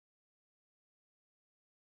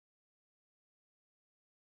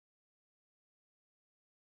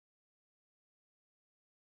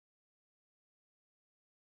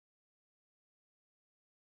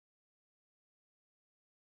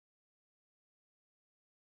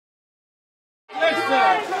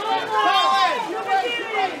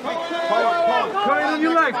Go in on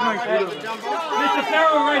your legs, Mike. Mr.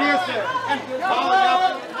 Farrell right here, sir.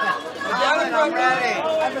 I'm ready.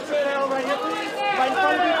 I'm Mr. Farrell right here, please. Right in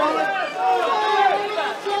front of you, Colin.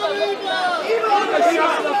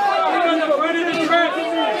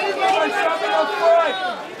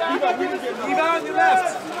 Eva on your left.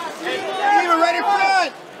 Eva right in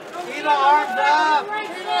front. Eva arms up.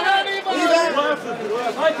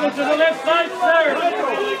 Michael to the left side, sir.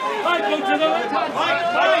 Michael to the left side.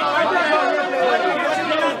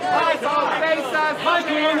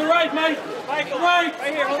 Michael on the right, Mike. Michael, right.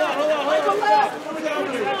 Right here. Hold on.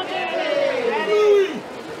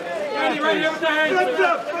 Danny, right here with the hands. Thumbs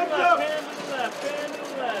up. Thumbs up.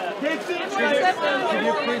 Can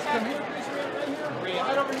you please come here?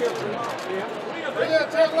 Right over here, please. Right here,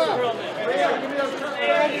 turn left.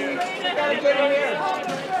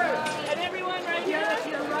 And everyone right here, that's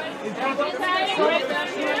your right. And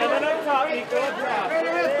then up top, Nico, up top. Can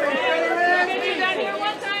you do that here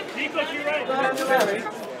one time? Nico, to your right.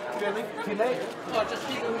 Oh, just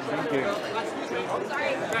Nico. Thank you.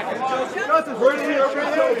 Sorry. Justice, right here,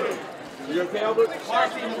 over. You okay, Albert? From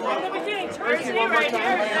the beginning, turn to me right here.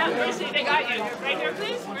 Yeah, they got you. Right here,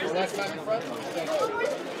 please.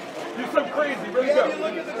 Do something crazy. Ready to go.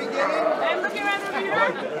 Look at the beginning. I'm looking around over here.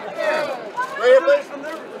 Right here, please.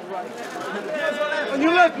 On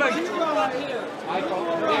your left, Mike. Look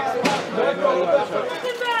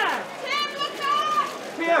at that.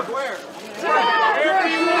 Tim, where?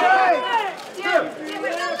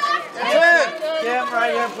 Tim,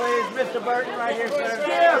 right here, please. Mr. Burton, right here, sir.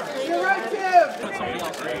 Tim, you're right, Tim.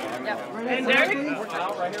 And Derek? And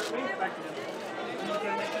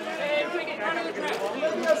we get front of the track.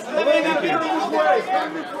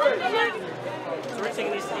 So we're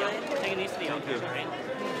taking these to the end? Taking these to the end. Right?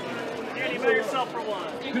 Danny, by yourself for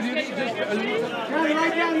one. Danny,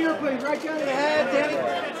 right down here, please. Right down your head, Danny.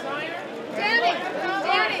 Danny.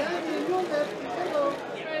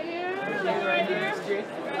 Right here.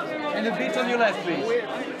 And the beats on your left, please.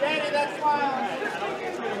 Danny, that's smile.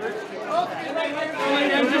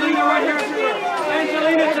 Angelina right here.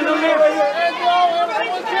 Angelina to the left.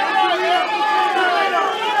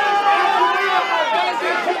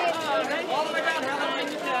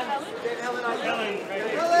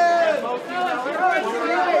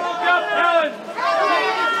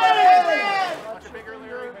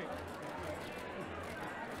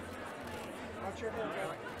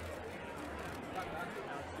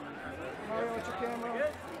 Mario, what's your camera?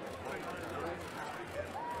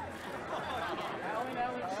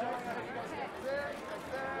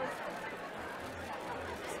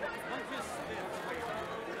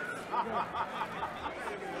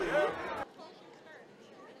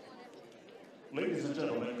 Ladies and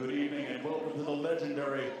gentlemen, good evening and welcome to the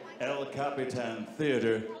legendary El Capitan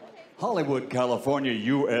Theater, Hollywood, California,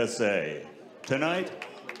 USA. Tonight,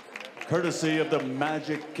 courtesy of the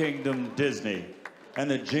Magic Kingdom Disney and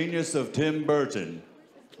the genius of Tim Burton,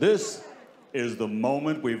 this is the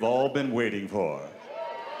moment we've all been waiting for.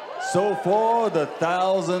 So for the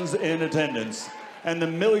thousands in attendance and the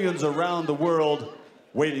millions around the world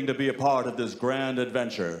waiting to be a part of this grand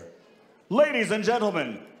adventure, ladies and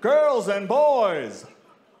gentlemen, girls and boys,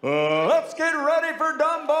 let's get ready for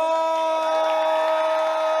Dumbo!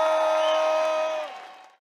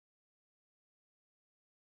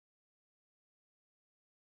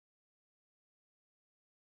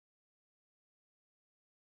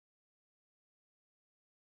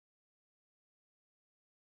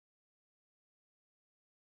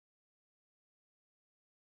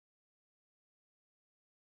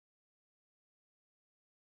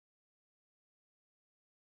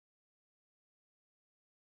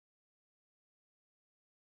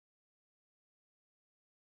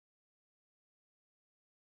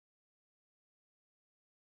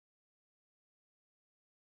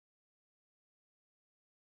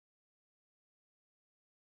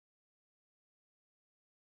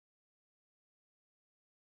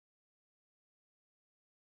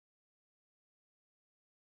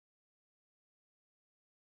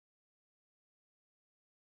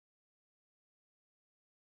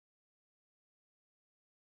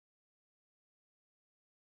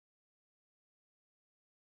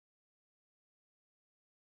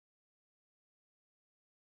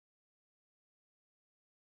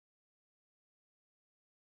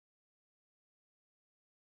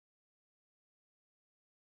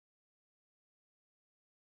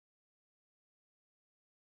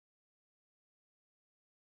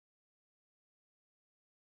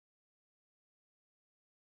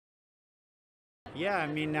 Yeah, I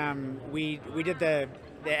mean, we did the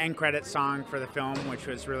the end credits song for the film, which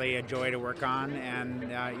was really a joy to work on, and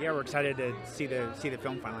yeah, we're excited to see the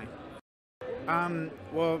film finally.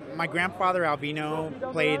 Well, my grandfather Albino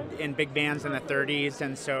played in big bands in the 30s,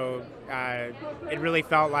 and so it really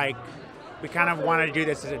felt like we kind of wanted to do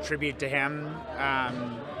this as a tribute to him,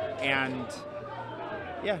 and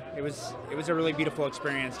yeah, it was a really beautiful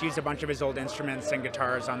experience. Used a bunch of his old instruments and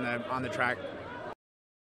guitars on the track.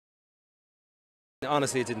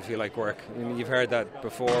 Honestly, it didn't feel like work. I mean, you've heard that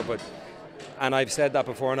before, and I've said that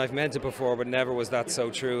before, and I've meant it before, but never was that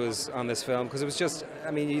so true as on this film, because it was just,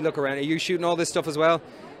 I mean, you look around, are you shooting all this stuff as well?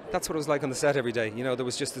 That's what it was like on the set every day. You know, there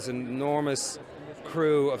was just this enormous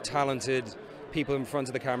crew of talented people in front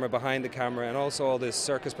of the camera, behind the camera, and also all the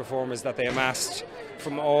circus performers that they amassed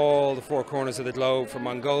from all the four corners of the globe, from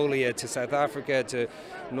Mongolia to South Africa to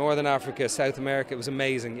Northern Africa, South America. It was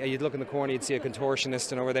amazing. You'd look in the corner, you'd see a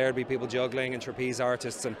contortionist, and over there would be people juggling and trapeze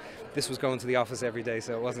artists, and this was going to the office every day,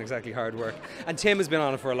 so it wasn't exactly hard work. And Tim has been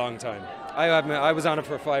on it for a long time. I was on it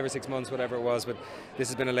for 5 or 6 months, whatever it was, but this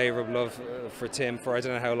has been a labour of love for Tim for I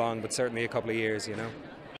don't know how long, but certainly a couple of years, you know.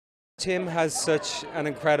 Tim has such an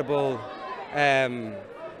incredible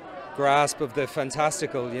grasp of the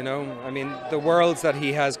fantastical, you know. I mean, the worlds that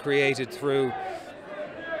he has created through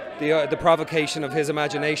the provocation of his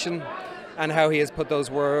imagination, and how he has put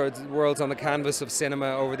those worlds on the canvas of cinema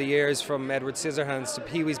over the years, from Edward Scissorhands to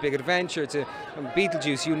Pee-wee's Big Adventure to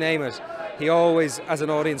Beetlejuice, you name it. He always, as an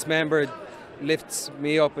audience member, lifts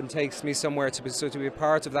me up and takes me somewhere to be a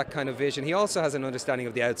part of that kind of vision. He also has an understanding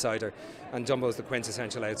of the outsider, and Dumbo's the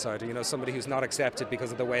quintessential outsider, you know, somebody who's not accepted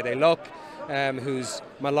because of the way they look, who's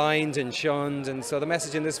maligned and shunned. And so the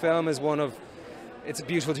message in this film is one of, it's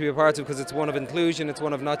beautiful to be a part of, because it's one of inclusion, it's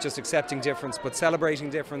one of not just accepting difference but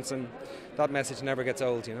celebrating difference, and that message never gets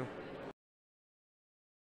old, you know.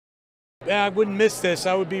 Yeah, I wouldn't miss this.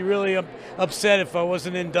 I would be really upset if I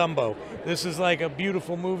wasn't in Dumbo. This is like a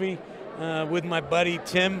beautiful movie. With my buddy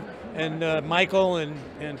Tim and Michael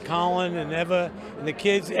and Colin and Eva and the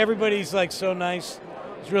kids. Everybody's like so nice.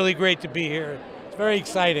 It's really great to be here. It's very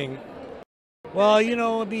exciting. Well, you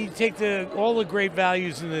know, we take all the great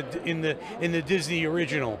values in the Disney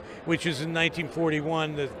original, which is in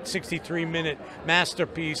 1941, the 63-minute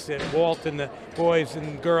masterpiece that Walt and the boys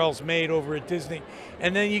and girls made over at Disney,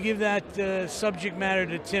 and then you give that subject matter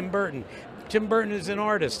to Tim Burton. Tim Burton is an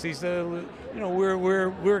artist. He's you know,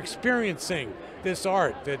 we're experiencing this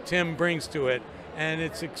art that Tim brings to it, and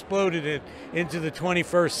it's exploded into the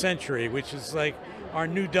 21st century, which is like our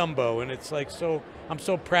new Dumbo, and it's like so. I'm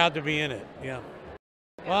so proud to be in it. Yeah.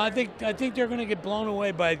 Well, I think they're going to get blown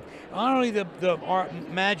away by not only the art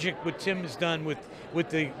magic what Tim has done with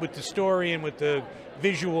the story and with the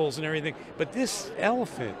visuals and everything, but this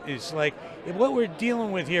elephant is like what we're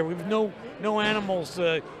dealing with here. We've no animals,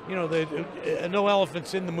 you know, no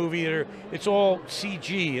elephants in the movie. It's all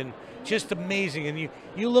CG and just amazing. And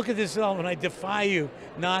you look at this elephant, I defy you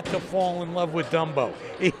not to fall in love with Dumbo.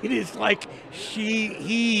 It is like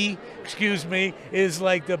he is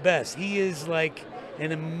like the best. He is like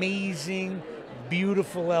an amazing,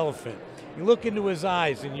 beautiful elephant. You look into his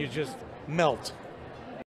eyes and you just melt.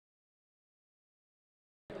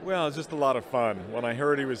 Well, it's just a lot of fun. When I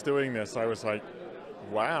heard he was doing this, I was like,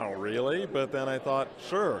 wow, really? But then I thought,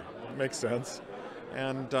 sure, makes sense.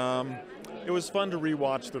 And it was fun to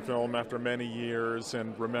rewatch the film after many years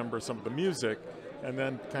and remember some of the music, and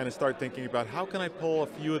then kind of start thinking about how can I pull a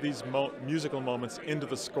few of these musical moments into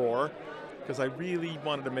the score, because I really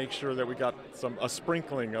wanted to make sure that we got a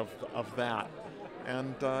sprinkling of that.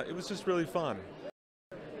 And it was just really fun.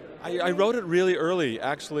 I wrote it really early,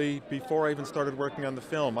 actually, before I even started working on the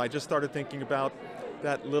film. I just started thinking about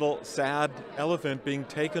that little sad elephant being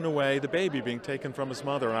taken away, the baby being taken from his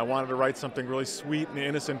mother, and I wanted to write something really sweet and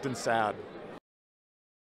innocent and sad.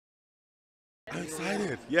 I'm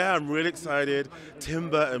excited. Yeah, I'm really excited. Tim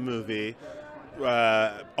Burton movie,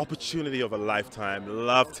 opportunity of a lifetime.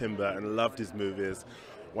 Loved Tim Burton, loved his movies.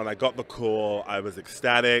 When I got the call, I was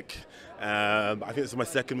ecstatic. I think this is my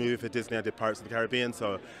second movie for Disney. I did Pirates of the Caribbean,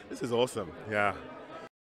 so this is awesome, yeah.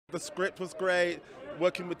 The script was great.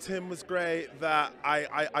 Working with Tim was great. That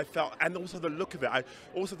I felt, and also the look of it. I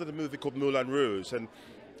also did a movie called Moulin Rouge, and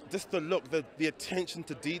just the look, the attention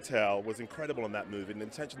to detail was incredible in that movie, and the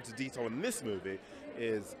attention to detail in this movie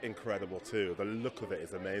is incredible too. The look of it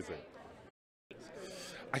is amazing.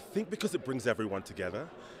 I think because it brings everyone together,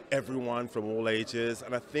 everyone from all ages,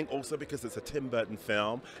 and I think also because it's a Tim Burton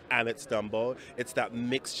film and it's Dumbo, it's that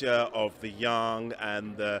mixture of the young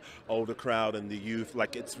and the older crowd and the youth.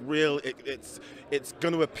 Like it's real, it's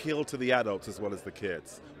going to appeal to the adults as well as the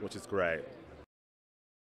kids, which is great.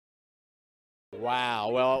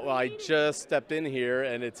 Wow. Well, I just stepped in here,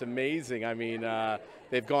 and it's amazing. I mean,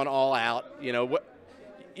 they've gone all out. You know,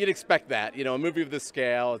 you'd expect that. You know, a movie of this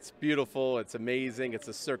scale, it's beautiful, it's amazing, it's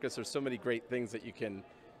a circus. There's so many great things that you can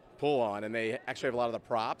pull on, and they actually have a lot of the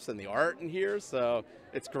props and the art in here, so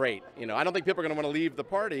it's great. You know, I don't think people are going to want to leave the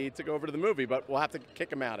party to go over to the movie, but we'll have to kick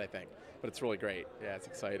them out, I think. But it's really great. Yeah, it's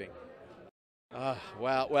exciting.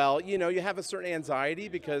 Well, you know, you have a certain anxiety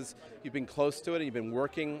because you've been close to it and you've been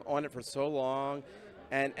working on it for so long,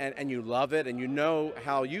 and you love it, and you know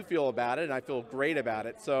how you feel about it, and I feel great about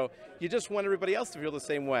it. So you just want everybody else to feel the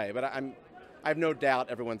same way. But I have no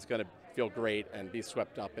doubt everyone's going to feel great and be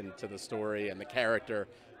swept up into the story and the character.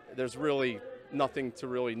 There's really nothing to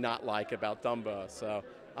really not like about Dumbo. So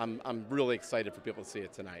I'm really excited for people to see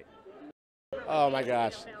it tonight. Oh my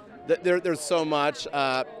gosh. There's so much.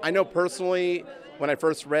 I know personally, when I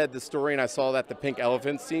first read the story and I saw that the pink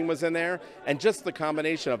elephant scene was in there, and just the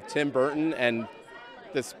combination of Tim Burton and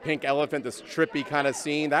this pink elephant, this trippy kind of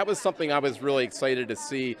scene, that was something I was really excited to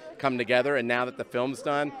see come together. And now that the film's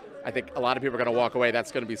done, I think a lot of people are going to walk away.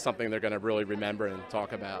 That's going to be something they're going to really remember and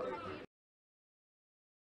talk about.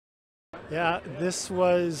 Yeah, this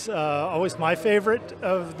was always my favorite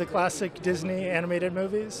of the classic Disney animated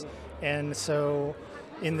movies. And so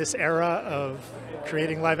in this era of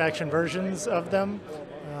creating live-action versions of them,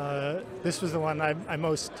 this was the one I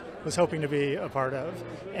most was hoping to be a part of.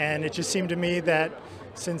 And it just seemed to me that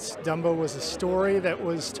since Dumbo was a story that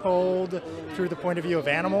was told through the point of view of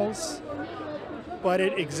animals, but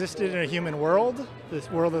it existed in a human world, this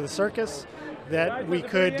world of the circus, that we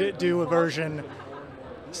could do a version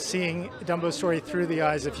seeing Dumbo's story through the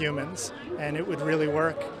eyes of humans, and it would really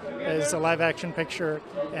work as a live-action picture,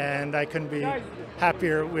 and I couldn't be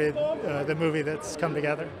happier with the movie that's come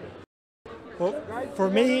together. Well, for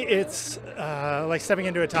me, it's like stepping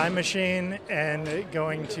into a time machine and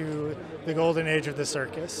going to the golden age of the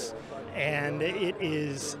circus. And it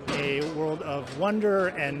is a world of wonder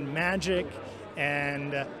and magic,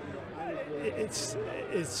 and it's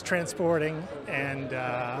transporting, and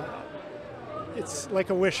it's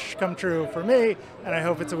like a wish come true for me, and I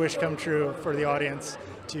hope it's a wish come true for the audience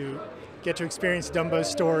to get to experience Dumbo's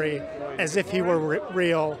story as if he were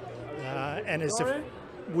real, and as if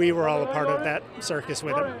we were all a part of that circus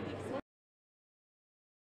with him.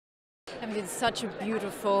 I mean, it's such a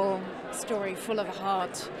beautiful story, full of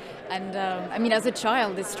heart. And I mean, as a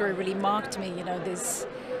child, this story really marked me. You know, this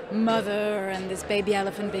mother and this baby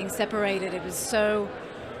elephant being separated. It was so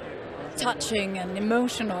touching and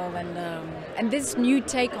emotional. And this new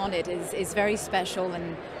take on it is very special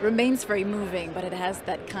and remains very moving, but it has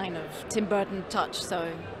that kind of Tim Burton touch. So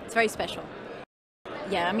it's very special.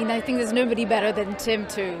 Yeah, I mean, I think there's nobody better than Tim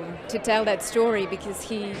to tell that story, because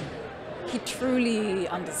he truly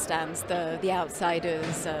understands the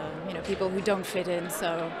outsiders, you know, people who don't fit in.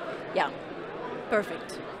 So, yeah,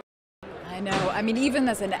 perfect. I know. I mean, even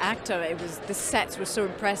as an actor, the sets were so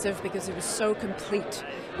impressive because it was so complete,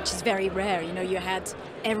 which is very rare. You know, you had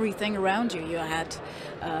everything around you. You had,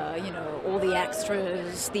 you know, all the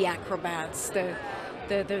extras, the acrobats, the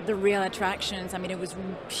real attractions. I mean, it was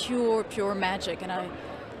pure magic, and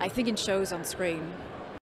I think it shows on screen.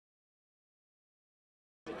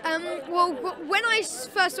 Well, when I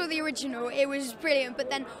first saw the original, it was brilliant, but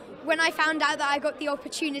then when I found out that I got the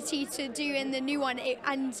opportunity to do in the new one,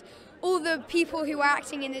 and all the people who were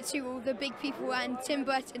acting in it too, all the big people and Tim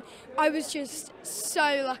Burton, I was just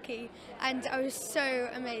so lucky, and I was so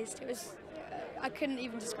amazed. It was, I couldn't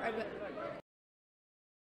even describe it.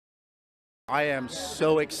 I am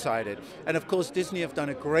so excited. And of course, Disney have done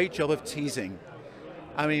a great job of teasing.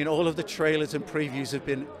 I mean, all of the trailers and previews have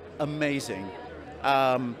been amazing.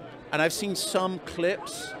 And I've seen some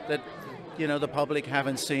clips that, you know, the public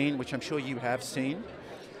haven't seen, which I'm sure you have seen,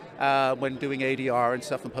 when doing ADR and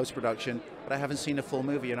stuff in post-production, but I haven't seen a full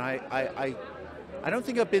movie. And I don't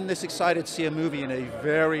think I've been this excited to see a movie in a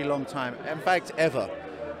very long time. In fact, ever.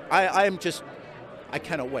 I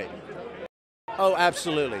cannot wait. Oh,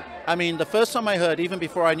 absolutely. I mean, the first time I heard, even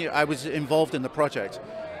before I knew I was involved in the project,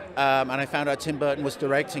 and I found out Tim Burton was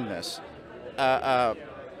directing this, I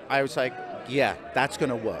was like, yeah, that's going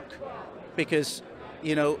to work. Because,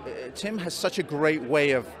 you know, Tim has such a great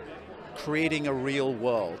way of creating a real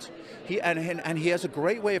world. He has a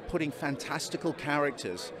great way of putting fantastical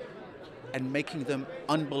characters and making them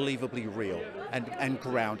unbelievably real and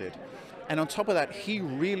grounded. And on top of that, he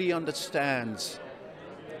really understands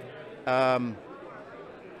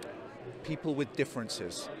people with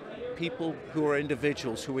differences, people who are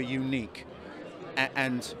individuals, who are unique,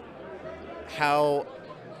 and how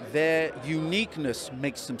their uniqueness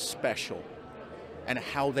makes them special. and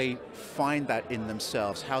how they find that in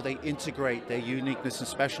themselves, how they integrate their uniqueness and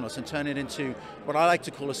specialness and turn it into what I like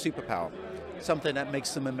to call a superpower, something that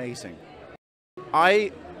makes them amazing.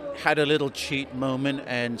 I had a little cheat moment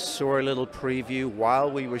and saw a little preview while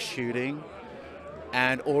we were shooting,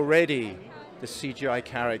 and already the CGI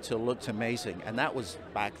character looked amazing, and that was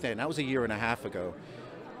back then. That was a year and a half ago.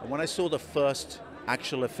 And when I saw the first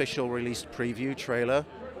actual official released preview trailer,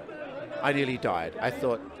 I nearly died. I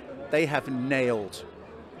thought, they have nailed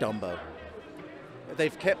Dumbo.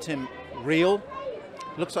 They've kept him real,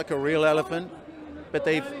 looks like a real elephant, but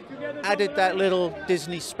they've added that little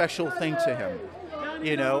Disney special thing to him.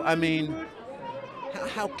 You know, I mean,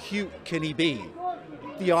 how cute can he be?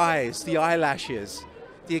 The eyes, the eyelashes,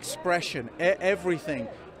 the expression, everything.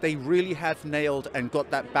 They really have nailed and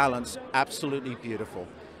got that balance absolutely beautiful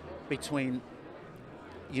between,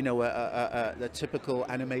 you know, the typical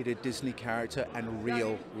animated Disney character and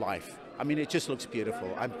real life. I mean, it just looks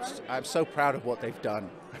beautiful. I'm so proud of what they've done.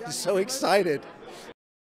 I'm so excited.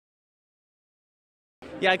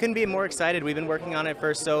 Yeah, I couldn't be more excited. We've been working on it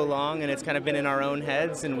for so long, and it's kind of been in our own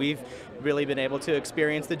heads, and we've really been able to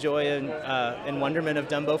experience the joy and wonderment of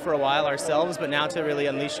Dumbo for a while ourselves, but now to really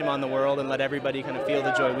unleash him on the world and let everybody kind of feel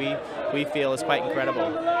the joy we feel is quite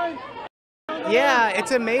incredible. Yeah,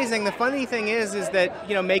 it's amazing. The funny thing is that,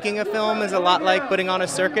 you know, making a film is a lot like putting on a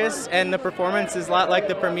circus, and the performance is a lot like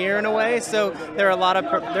the premiere in a way. So there are a lot of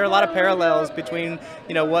parallels between,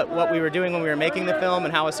 you know, what we were doing when we were making the film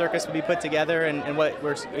and how a circus would be put together and what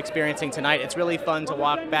we're experiencing tonight. It's really fun to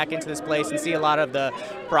walk back into this place and see a lot of the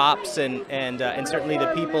props and certainly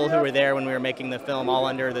the people who were there when we were making the film all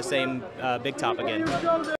under the same big top again.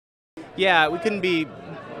 Yeah, we couldn't be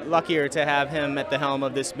luckier to have him at the helm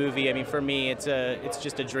of this movie. I mean, for me, it's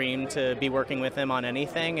just a dream to be working with him on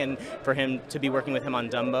anything, and for him to be working with him on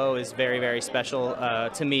Dumbo is very, very special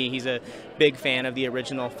to me. He's a big fan of the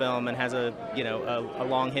original film and has a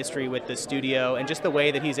long history with the studio, and just the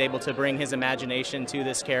way that he's able to bring his imagination to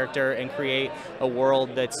this character and create a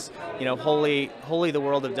world that's, you know, wholly the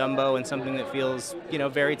world of Dumbo, and something that feels, you know,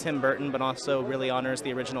 very Tim Burton, but also really honors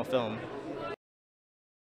the original film.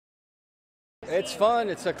 It's fun,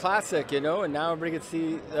 it's a classic, you know, and now everybody can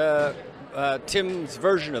see Tim's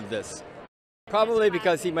version of this. Probably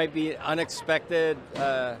because he might be unexpected,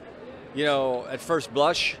 you know, at first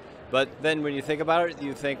blush, but then when you think about it,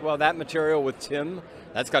 you think, well, that material with Tim,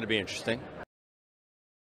 that's got to be interesting.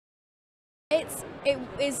 It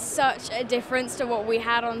is such a difference to what we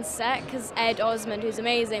had on set, because Ed Osmond, who's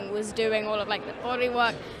amazing, was doing all of like the body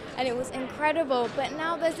work, and it was incredible. But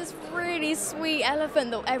now there's this really sweet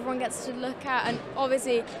elephant that everyone gets to look at, and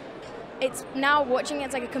obviously it's now watching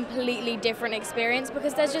it's like a completely different experience,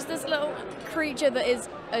 because there's just this little creature that is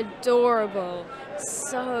adorable,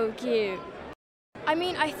 so cute. I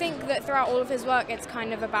mean, I think that throughout all of his work, it's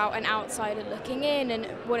kind of about an outsider looking in and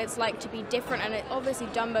what it's like to be different, and obviously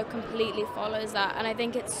Dumbo completely follows that, and I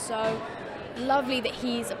think it's so lovely that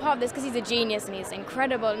he's a part of this, because he's a genius and he's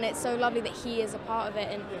incredible, and it's so lovely that he is a part of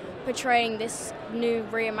it and portraying this new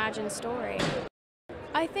reimagined story.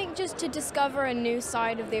 I think just to discover a new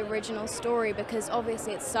side of the original story, because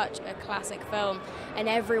obviously it's such a classic film and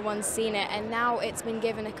everyone's seen it, and now it's been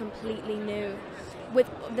given a completely new, with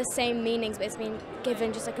the same meanings, but it's been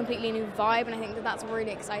given just a completely new vibe, and I think that that's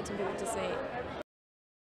really exciting for people to see.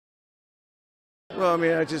 Well, I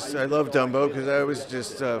mean, I love Dumbo because I was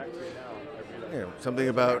just, you know, something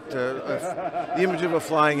about the image of a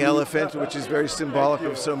flying elephant, which is very symbolic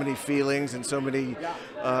of so many feelings and so many,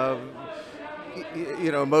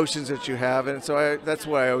 you know, emotions that you have, and so that's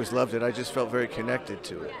why I always loved it. I just felt very connected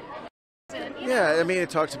to it. Yeah, I mean, it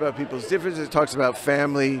talks about people's differences. It talks about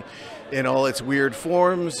family in all its weird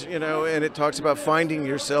forms, you know, and it talks about finding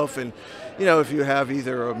yourself, and, you know, if you have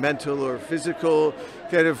either a mental or physical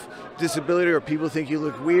kind of disability, or people think you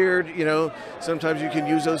look weird, you know, sometimes you can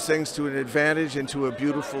use those things to an advantage and to a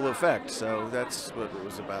beautiful effect. So that's what it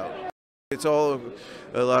was about. It's all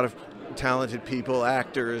a lot of talented people,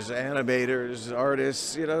 actors, animators,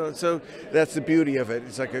 artists, you know, so that's the beauty of it.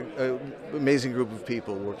 It's like an amazing group of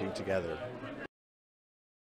people working together.